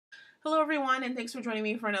Hello everyone, and thanks for joining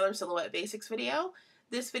me for another Silhouette Basics video.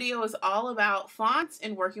 This video is all about fonts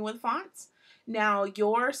and working with fonts. Now,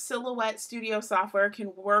 your Silhouette Studio software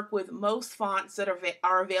can work with most fonts that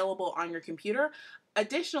are available on your computer.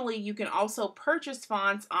 Additionally, you can also purchase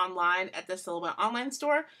fonts online at the Silhouette online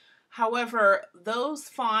store. However, those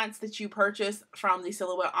fonts that you purchase from the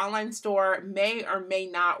Silhouette online store may or may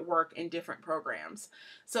not work in different programs.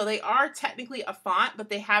 So they are technically a font, but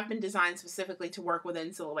they have been designed specifically to work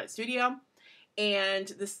within Silhouette Studio. And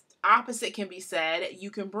this opposite can be said. You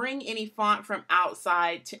can bring any font from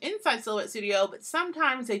outside to inside Silhouette Studio, but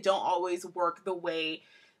sometimes they don't always work the way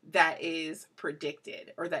that is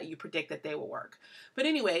predicted or that you predict that they will work. But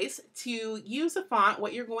anyways, to use a font,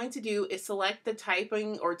 what you're going to do is select the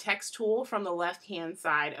typing or text tool from the left hand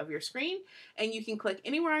side of your screen, and you can click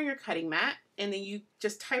anywhere on your cutting mat, and then you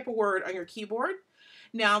just type a word on your keyboard.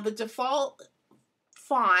 Now, the default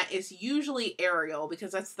font is usually Arial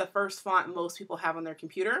because that's the first font most people have on their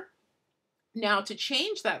computer. Now, to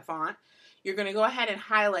change that font, you're going to go ahead and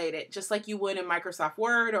highlight it just like you would in Microsoft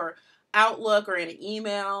Word or Outlook or in an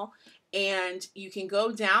email, and you can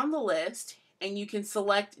go down the list and you can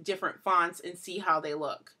select different fonts and see how they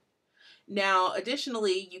look. Now,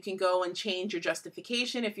 additionally, you can go and change your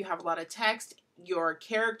justification if you have a lot of text, your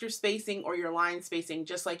character spacing or your line spacing,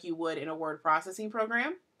 just like you would in a word processing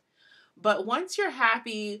program. But once you're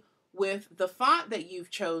happy with the font that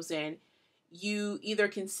you've chosen, you either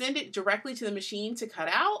can send it directly to the machine to cut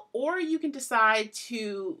out, or you can decide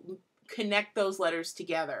to connect those letters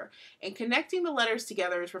together. And connecting the letters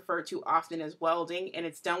together is referred to often as welding, and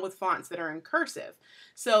it's done with fonts that are in cursive.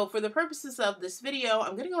 So for the purposes of this video,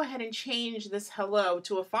 I'm going to go ahead and change this hello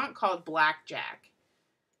to a font called Blackjack.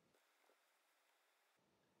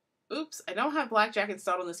 Oops, I don't have Blackjack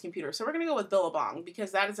installed on this computer, so we're going to go with Billabong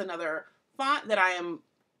because that is another font that I am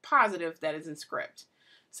positive that is in script.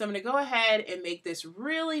 So I'm going to go ahead and make this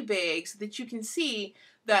really big so that you can see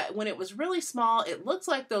that when it was really small, it looks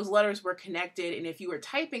like those letters were connected, and if you were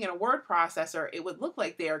typing in a word processor, it would look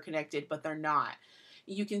like they are connected, but they're not.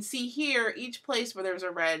 You can see here, each place where there's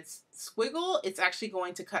a red squiggle, it's actually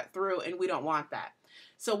going to cut through, and we don't want that.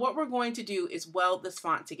 So what we're going to do is weld this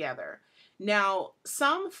font together. Now,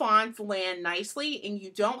 some fonts land nicely and you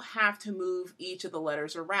don't have to move each of the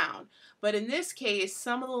letters around. But in this case,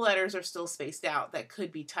 some of the letters are still spaced out that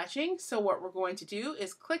could be touching. So what we're going to do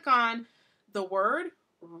is click on the word,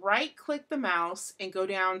 right-click the mouse, and go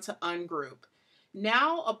down to Ungroup.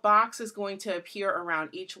 Now a box is going to appear around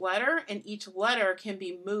each letter, and each letter can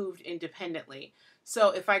be moved independently. So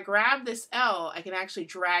if I grab this L, I can actually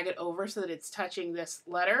drag it over so that it's touching this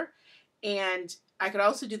letter. And I could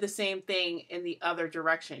also do the same thing in the other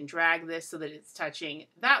direction. Drag this so that it's touching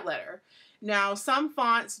that letter. Now, some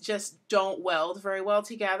fonts just don't weld very well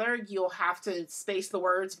together. You'll have to space the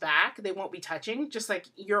words back. They won't be touching, just like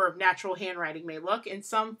your natural handwriting may look. And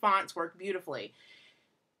some fonts work beautifully,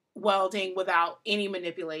 welding without any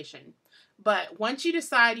manipulation. But once you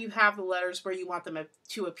decide you have the letters where you want them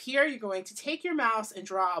to appear, you're going to take your mouse and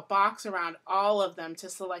draw a box around all of them to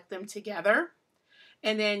select them together.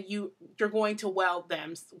 And then you're going to weld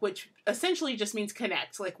them, which essentially just means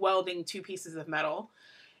connect, like welding two pieces of metal.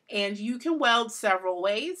 And you can weld several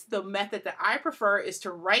ways. The method that I prefer is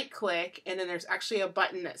to right-click, and then there's actually a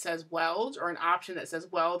button that says weld, or an option that says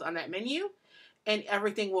weld on that menu, and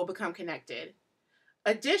everything will become connected.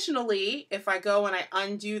 Additionally, if I go and I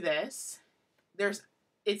undo this,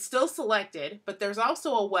 it's still selected, but there's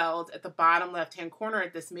also a weld at the bottom left-hand corner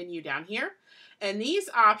at this menu down here. And these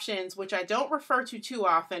options, which I don't refer to too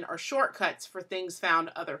often, are shortcuts for things found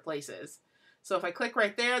other places. So if I click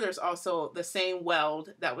right there, there's also the same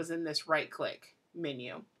weld that was in this right-click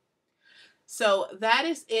menu. So that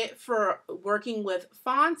is it for working with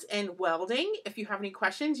fonts and welding. If you have any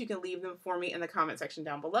questions, you can leave them for me in the comment section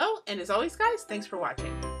down below. And as always, guys, thanks for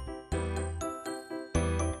watching.